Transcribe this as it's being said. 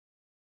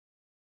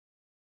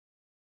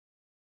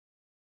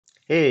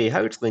Hey,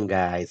 how it's going,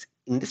 guys?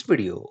 In this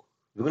video,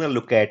 we're gonna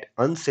look at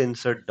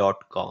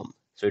uncensored.com.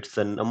 So it's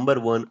the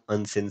number one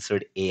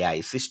uncensored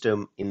AI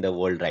system in the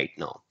world right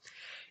now.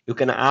 You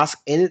can ask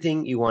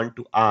anything you want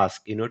to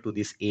ask, to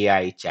this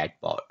AI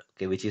chatbot,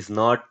 okay, which is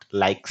not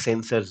like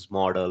Censor's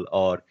model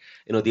or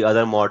the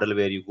other model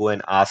where you go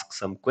and ask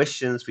some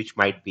questions which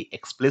might be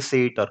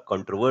explicit or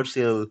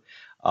controversial,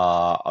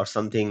 or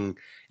something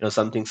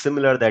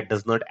similar that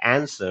does not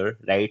answer,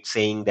 right?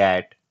 Saying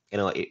that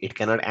it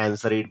cannot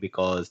answer it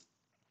because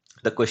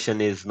the question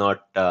is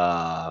not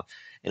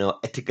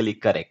ethically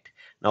correct.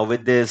 Now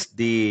with this,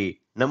 the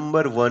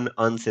number one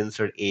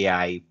uncensored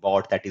AI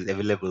bot that is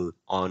available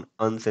on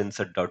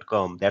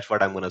uncensored.com, that's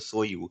what I'm going to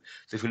show you.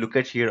 So if you look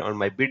at here on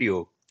my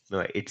video,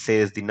 it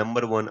says the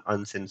number one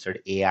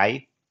uncensored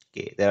AI.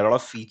 Okay, there are a lot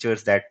of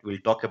features that we'll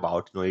talk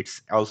about.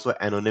 It's also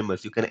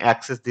anonymous. You can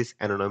access this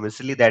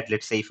anonymously. That,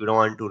 let's say, if you don't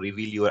want to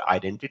reveal your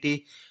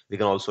identity, we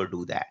can also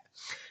do that.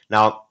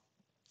 Now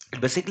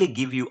basically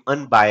give you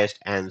unbiased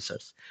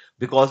answers,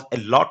 because a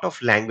lot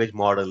of language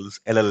models,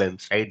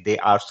 LLMs, right, they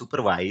are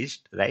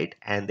supervised, right,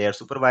 and they are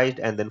supervised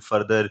and then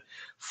further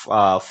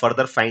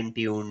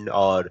fine-tuned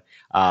or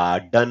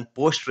done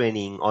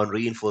post-training on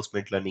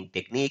reinforcement learning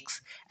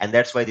techniques, and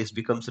that's why this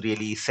becomes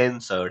really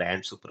censored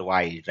and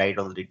supervised, right,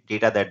 on the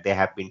data that they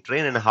have been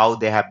trained and how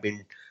they have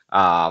been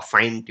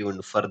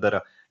fine-tuned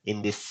further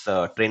in this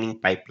training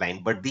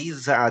pipeline. But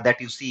these that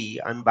you see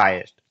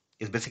unbiased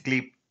is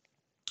basically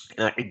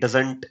it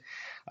doesn't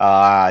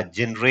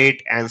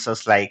generate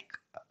answers like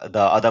the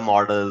other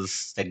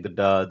models, like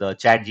the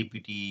chat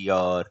GPT,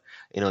 or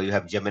you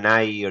have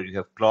Gemini or you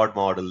have Claude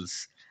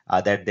models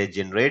that they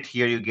generate.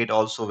 Here you get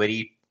also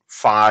very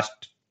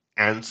fast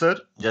answer,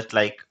 just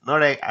like,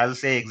 not I'll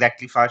say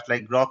exactly fast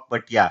like Grok,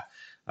 but yeah,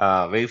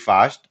 very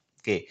fast.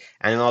 Okay,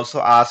 and it also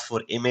asks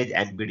for image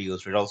and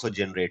videos. It also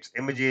generates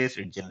images,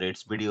 it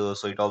generates videos,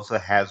 so it also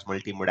has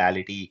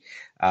multimodality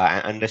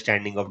and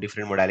understanding of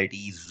different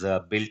modalities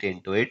built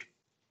into it.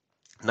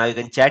 Now you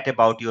can chat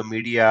about your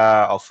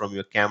media or from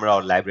your camera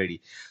or library.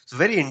 So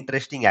very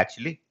interesting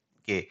actually.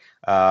 Okay,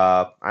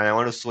 and I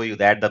want to show you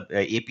that the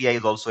API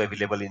is also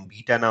available in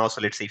beta now. So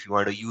let's say if you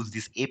want to use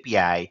this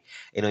API,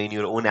 in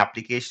your own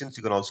applications,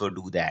 you can also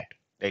do that,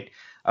 right?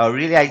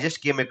 Really, I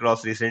just came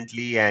across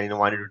recently and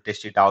wanted to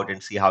test it out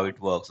and see how it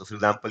works. So, for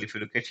example, if you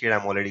look at here,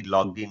 I'm already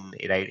logged in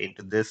right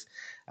into this.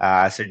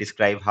 So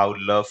describe how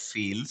love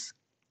feels.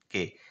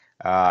 Okay,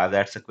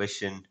 that's a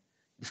question.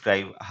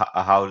 Describe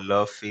how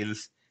love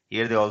feels.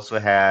 Here they also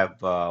have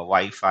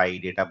Wi-Fi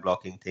data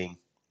blocking thing.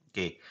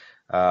 Okay,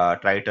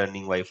 try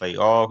turning Wi-Fi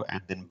off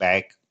and then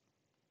back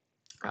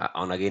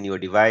on again your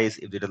device.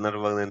 If it does not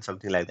work, then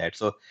something like that.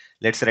 So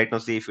let's right now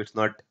see if it's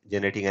not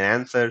generating an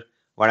answer.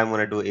 What I'm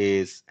gonna do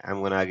is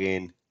I'm gonna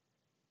again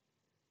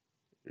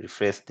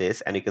refresh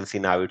this, and you can see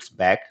now it's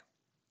back.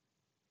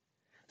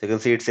 So you can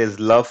see it says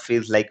love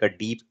feels like a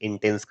deep,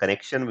 intense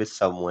connection with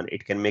someone.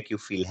 It can make you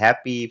feel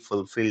happy,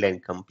 fulfilled,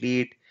 and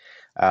complete.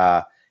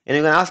 Uh, and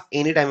you can ask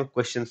any type of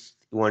questions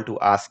you want to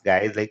ask,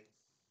 guys. Like,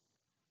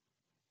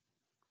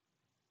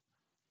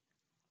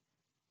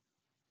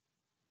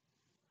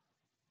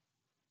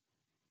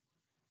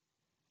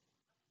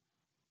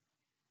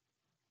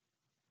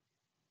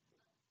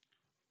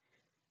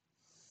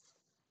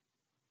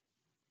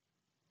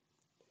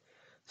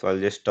 so I'll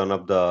just turn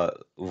up the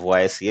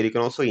voice here. You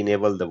can also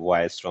enable the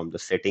voice from the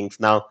settings.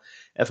 Now,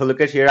 if I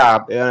look at here,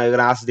 you're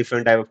gonna ask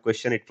different type of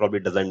question. It probably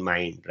doesn't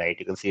mind, right?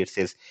 You can see it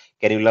says,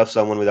 "Can you love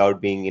someone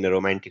without being in a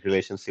romantic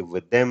relationship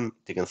with them?"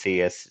 You can see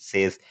yes, it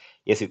says,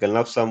 "Yes, you can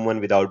love someone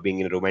without being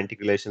in a romantic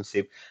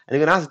relationship." And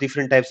you can ask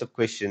different types of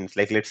questions.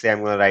 Like, let's say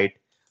I'm gonna write,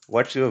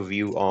 "What's your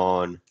view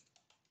on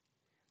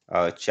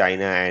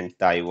China and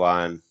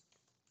Taiwan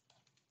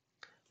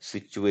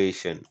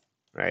situation?"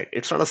 Right,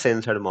 it's not a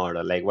censored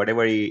model. Like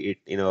whatever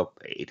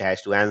it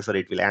has to answer,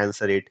 it will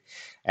answer it.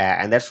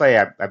 And that's why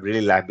I've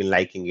really been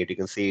liking it. You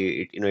can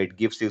see it, it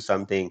gives you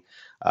something.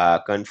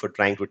 Kung for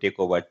trying to take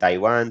over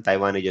Taiwan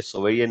is a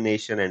sovereign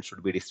nation and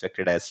should be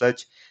respected as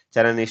such.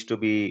 China needs to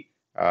be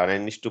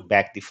and needs to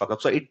back the fuck up.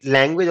 So it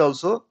language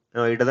also,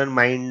 it doesn't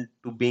mind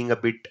to being a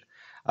bit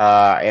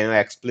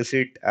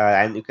explicit.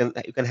 And you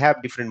can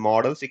have different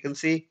models. You can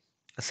see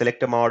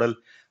select a model.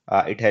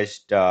 It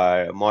has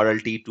Model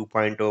T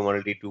 2.0,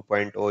 Model T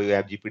 2.0. You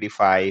have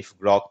GPT-5,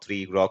 Grok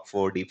 3, Grok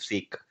 4,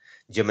 DeepSeek,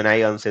 Gemini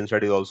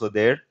Uncensored is also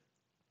there.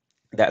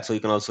 That, so you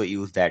can also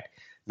use that.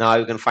 Now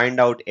you can find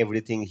out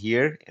everything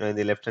here. In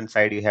the left hand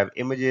side, you have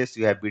images,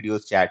 you have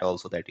videos, chat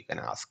also that you can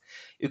ask.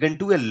 You can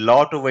do a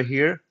lot over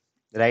here,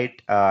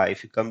 right?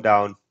 If you come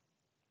down,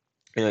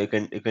 you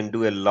can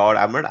do a lot.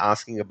 I'm not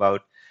asking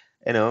about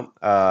you know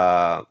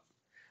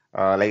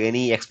like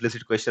any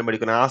explicit question, but you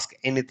can ask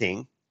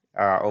anything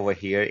over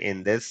here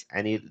in this,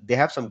 and they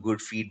have some good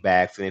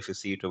feedbacks. And if you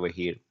see it over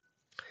here,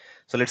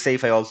 so let's say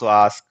if I also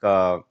ask,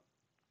 how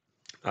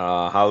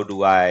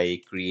do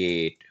I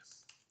create,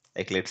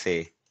 like let's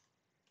say,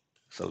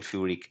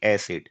 sulfuric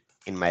acid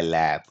in my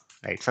lab,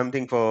 right?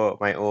 Something for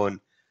my own,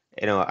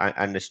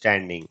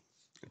 understanding.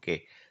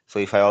 Okay, so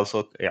if I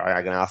also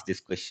I can ask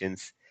these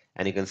questions,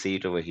 and you can see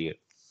it over here.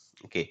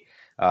 Okay,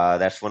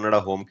 that's one of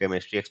the home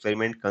chemistry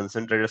experiment.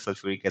 Concentrated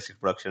sulfuric acid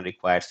production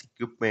requires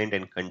equipment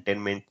and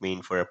containment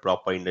mean for a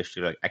proper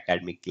industrial or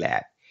academic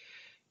lab.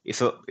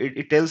 So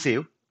it tells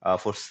you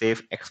for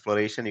safe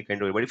exploration you can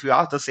do it. But if you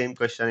ask the same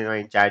question,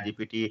 in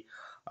ChatGPT,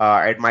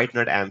 it might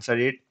not answer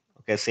it.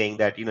 Okay, saying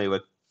that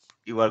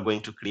you are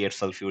going to create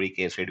sulfuric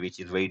acid, which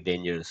is very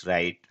dangerous,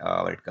 right?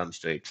 When it comes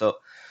to it. So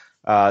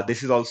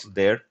this is also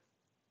there.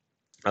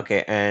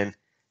 Okay, and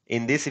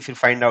in this, if you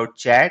find out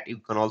chat, you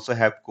can also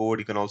have code.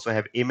 You can also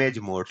have image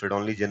mode, so it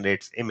only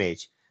generates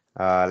image.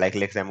 Like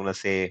let's say I'm gonna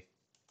say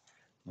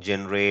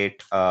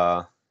generate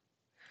of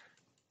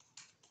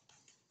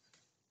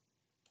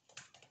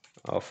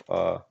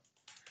a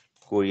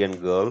Korean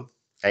girl,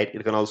 right?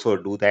 It can also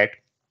do that.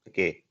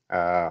 Okay.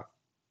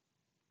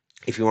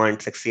 If you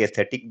want sexy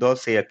aesthetic though,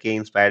 say a K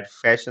inspired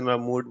fashion or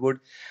mood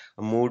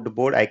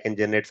board, I can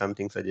generate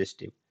something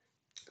suggestive.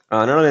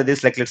 Not only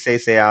this, like let's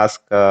say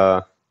ask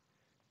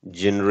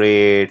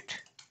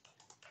generate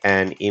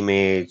an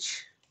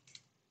image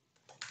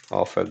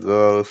of a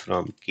girl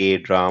from K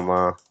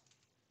drama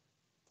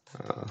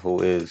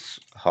who is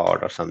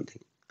hot or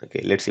something.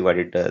 Okay, let's see what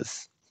it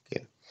does.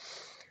 Okay.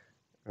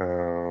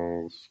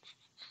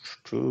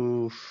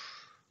 To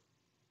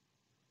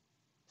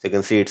So you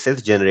can see it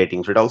says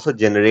generating. So it also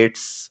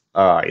generates,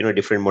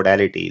 different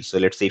modalities. So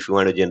let's say if you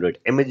want to generate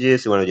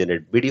images, you want to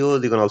generate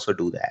videos, you can also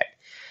do that.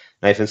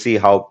 Now you can see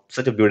how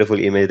such a beautiful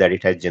image that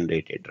it has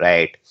generated,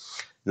 right?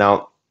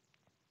 Now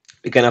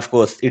you can, of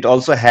course, it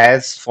also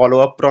has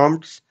follow-up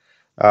prompts.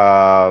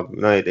 Now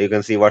you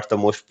can see what's the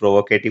most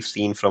provocative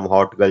scene from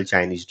hot girl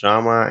Chinese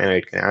drama, and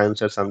it can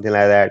answer something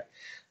like that.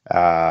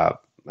 Uh,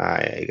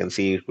 you can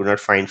see you could not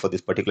find for this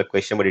particular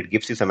question, but it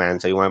gives you some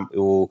answer.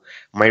 You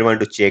might want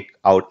to check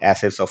out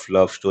Assets of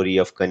Love, Story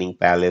of Cunning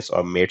Palace,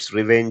 or Maid's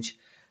Revenge.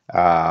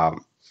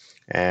 Um,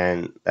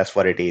 and that's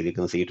what it is. You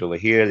can see it over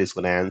here. This is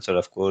going to answer,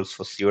 of course,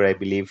 for sure, I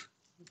believe.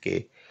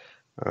 Okay.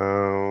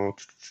 Uh,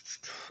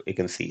 you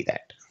can see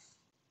that.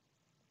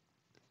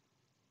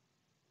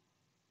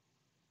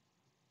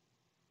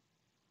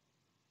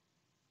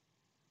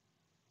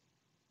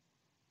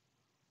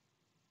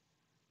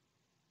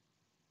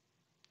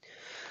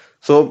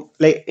 So,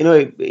 like,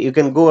 you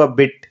can go a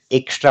bit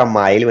extra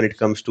mile when it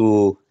comes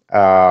to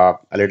a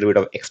little bit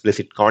of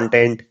explicit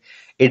content.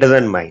 It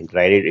doesn't mind,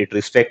 right? It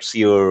respects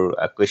your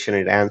question,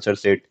 it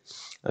answers it.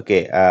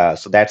 Okay,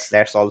 so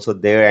that's also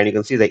there, and you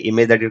can see the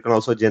image that you can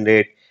also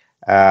generate.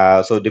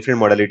 So different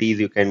modalities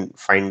you can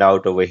find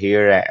out over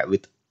here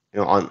with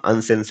on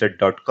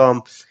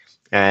uncensored.com,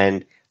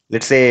 and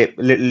let's say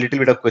little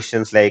bit of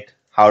questions like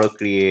how to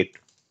create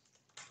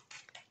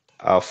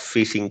a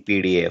phishing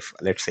PDF.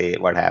 Let's say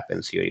what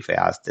happens here if I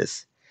ask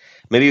this.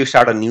 Maybe you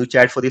start a new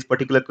chat for this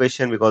particular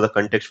question because the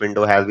context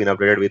window has been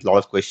updated with a lot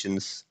of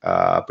questions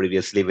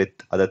previously with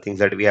other things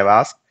that we have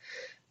asked.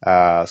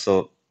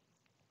 So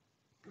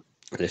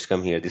let's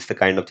come here. This is the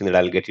kind of thing that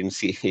I'll get in.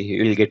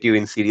 Will get you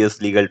in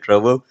serious legal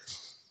trouble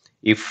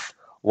if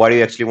what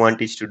you actually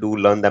want is to do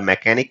learn the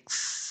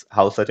mechanics,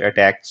 how such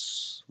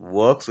attacks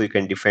work, so you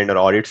can defend or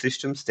audit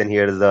systems. Then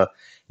here is the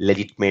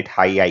legitimate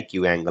high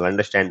IQ angle.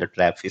 Understand the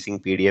trap.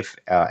 Phishing PDF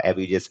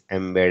abuses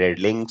embedded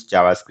links,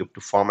 JavaScript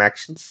to form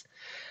actions.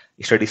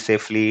 Study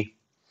safely,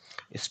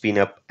 spin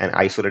up an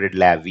isolated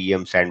lab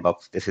VM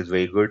sandbox. This is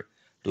very good.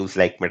 Tools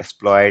like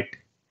Metasploit,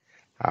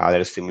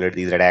 that is similar to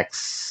these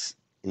attacks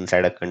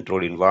inside a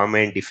controlled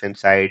environment,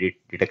 defense side,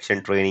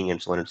 detection training,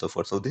 and so on and so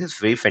forth. So this is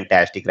very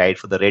fantastic, right,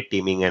 for the red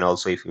teaming, and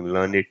also if you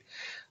learn it,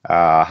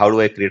 how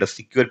do I create a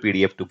secure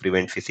PDF to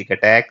prevent phishing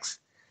attacks?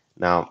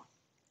 Now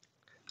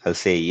I'll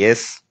say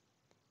yes,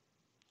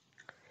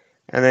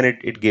 and then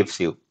it gives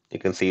you. You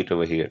can see it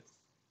over here.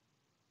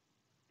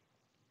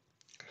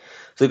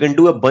 So you can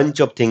do a bunch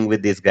of things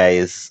with these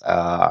guys,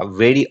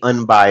 very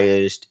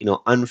unbiased,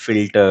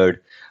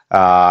 unfiltered,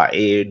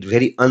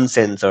 very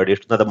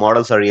uncensored. The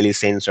models are really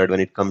censored when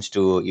it comes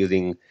to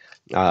using,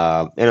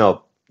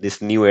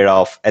 this new era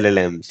of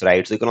LLMs,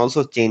 right? So you can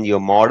also change your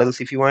models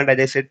if you want, as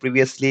I said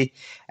previously.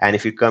 And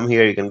if you come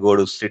here, you can go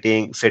to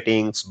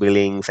settings,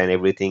 billings, and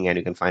everything, and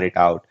you can find it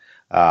out.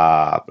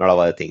 A lot of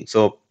other things.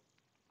 So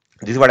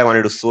this is what I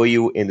wanted to show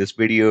you in this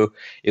video.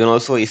 You can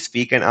also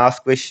speak and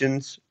ask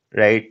questions,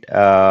 right?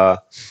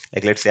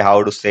 Like let's say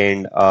how to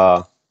send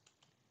a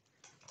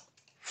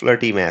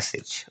flirty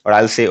message, or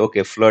I'll say,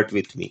 okay, flirt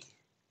with me.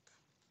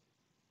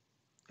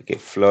 Okay,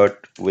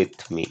 flirt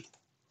with me.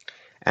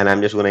 And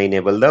I'm just going to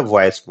enable the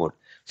voice mode.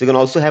 So you can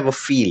also have a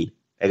feel.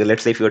 Like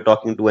let's say if you're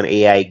talking to an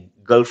AI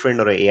girlfriend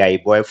or an AI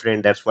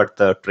boyfriend, that's what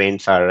the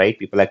trends are, right?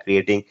 People are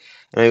creating.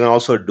 And you can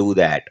also do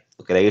that.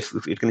 Okay,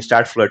 like it can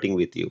start flirting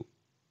with you.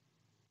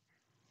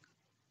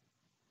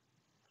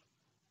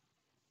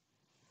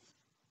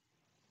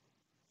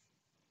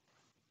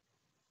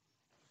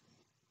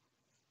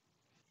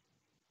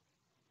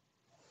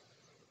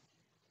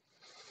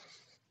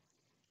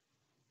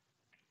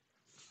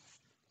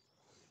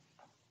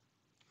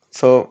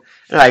 So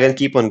I can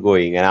keep on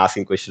going and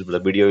asking questions, but the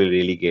video will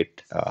really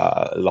get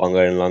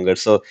longer and longer.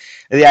 So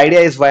the idea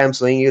is why I'm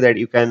showing you that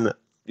you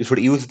should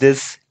use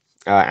this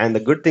And the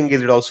good thing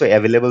is it's also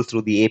available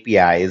through the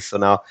APIs. So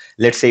now,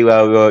 let's say you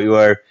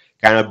are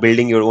kind of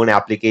building your own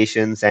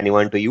applications and you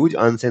want to use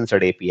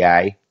uncensored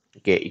API.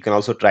 Okay, you can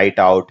also try it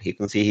out. You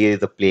can see here is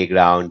the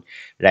playground,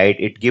 right?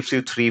 It gives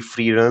you three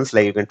free runs.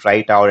 Like you can try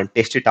it out and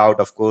test it out,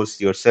 of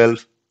course,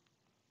 yourself.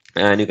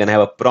 And you can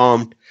have a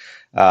prompt,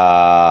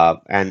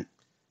 and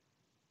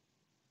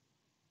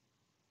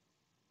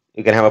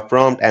you can have a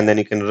prompt, and then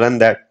you can run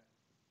that.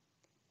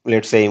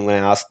 Let's say I'm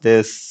going to ask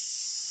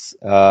this,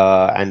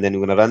 and then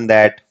you're going to run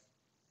that.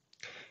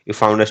 You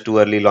found us too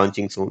early,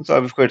 launching soon. So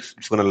of course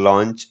it's going to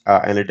launch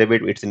a little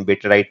bit. It's in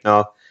beta right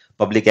now.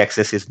 Public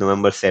access is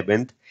November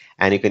 7th,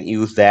 and you can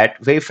use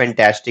that. Very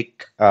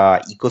fantastic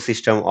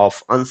ecosystem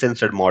of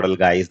uncensored model,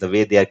 guys. The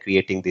way they are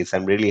creating this,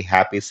 I'm really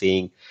happy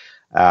seeing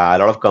a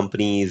lot of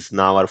companies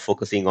now are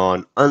focusing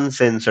on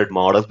uncensored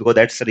models because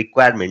that's a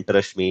requirement.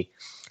 Trust me,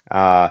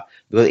 uh,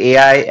 because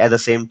AI at the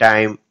same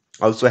time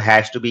also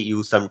has to be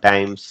used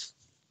sometimes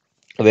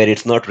where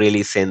it's not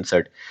really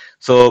censored.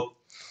 So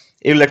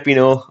you let me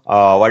know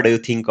what do you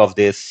think of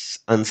this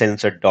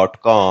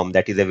uncensored.com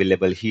that is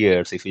available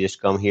here. So if you just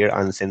come here,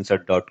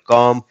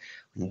 uncensored.com,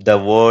 the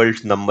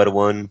world's number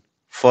one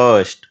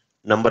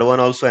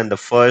also, and the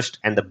first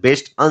and the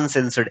best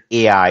uncensored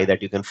AI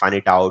that you can find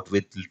it out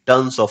with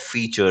tons of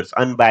features,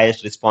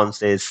 unbiased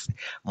responses,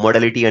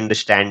 modality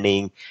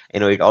understanding.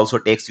 It also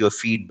takes your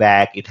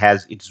feedback.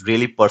 It's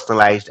really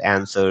personalized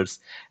answers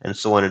and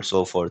so on and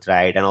so forth,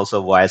 right? And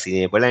also voice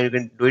enabled, and you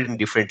can do it in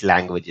different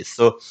languages.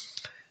 So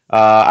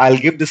I'll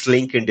give this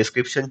link in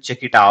description.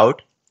 Check it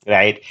out,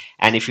 right?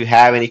 And if you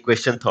have any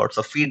question, thoughts,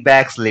 or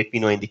feedbacks, let me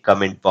know in the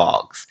comment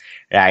box,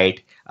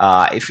 right?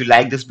 If you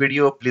like this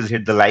video, please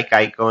hit the like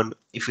icon.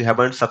 If you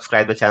haven't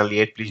subscribed the channel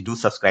yet, please do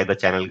subscribe the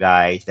channel,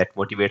 guys. That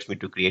motivates me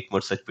to create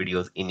more such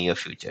videos in your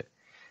future.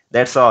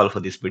 That's all for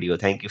this video.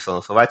 Thank you so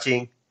much for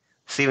watching.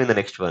 See you in the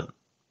next one.